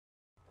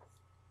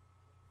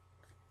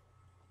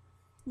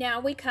Now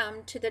we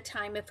come to the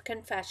time of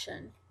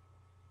confession.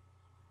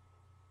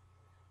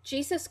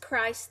 Jesus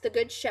Christ, the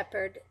Good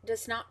Shepherd,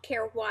 does not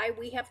care why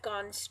we have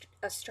gone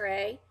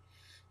astray.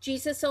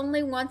 Jesus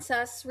only wants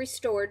us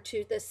restored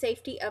to the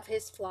safety of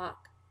his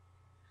flock.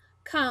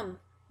 Come,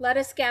 let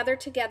us gather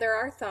together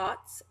our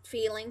thoughts,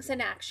 feelings,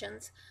 and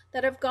actions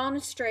that have gone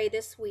astray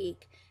this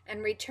week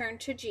and return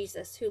to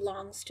Jesus who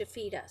longs to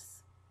feed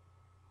us.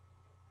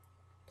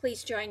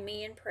 Please join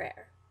me in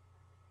prayer.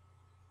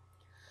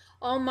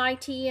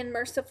 Almighty and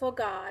merciful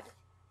God,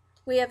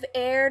 we have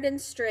erred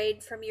and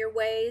strayed from your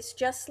ways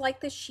just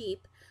like the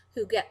sheep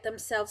who get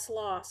themselves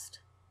lost.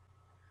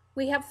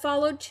 We have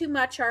followed too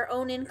much our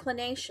own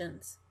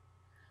inclinations.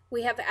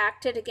 We have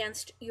acted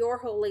against your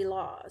holy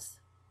laws.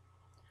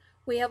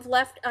 We have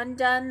left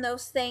undone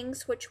those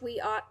things which we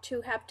ought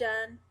to have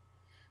done,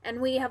 and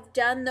we have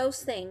done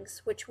those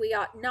things which we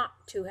ought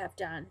not to have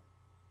done.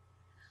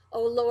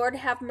 O Lord,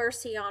 have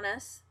mercy on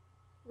us.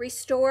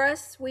 Restore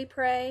us, we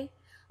pray,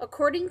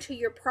 according to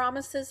your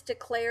promises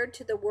declared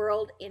to the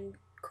world in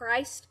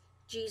Christ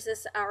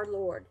Jesus our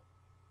Lord.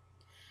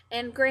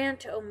 And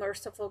grant, O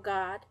merciful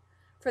God,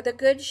 for the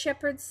Good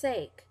Shepherd's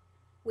sake,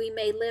 we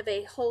may live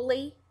a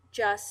holy,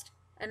 just,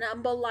 and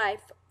humble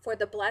life for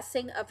the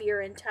blessing of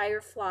your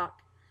entire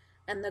flock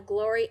and the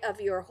glory of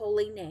your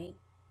holy name.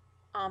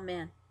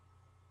 Amen.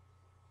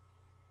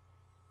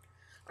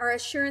 Our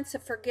assurance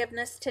of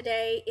forgiveness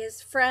today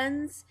is,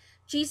 friends,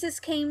 Jesus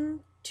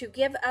came to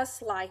give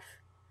us life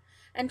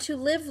and to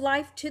live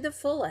life to the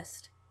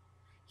fullest.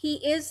 He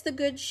is the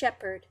Good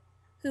Shepherd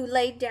who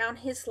laid down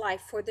his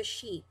life for the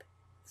sheep,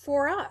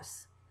 for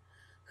us,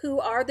 who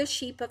are the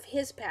sheep of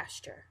his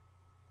pasture.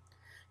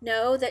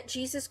 Know that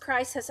Jesus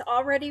Christ has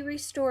already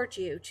restored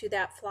you to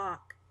that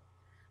flock.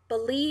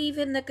 Believe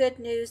in the good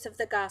news of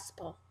the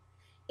gospel.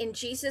 In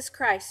Jesus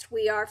Christ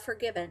we are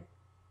forgiven.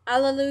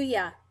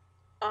 Alleluia.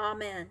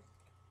 Amen.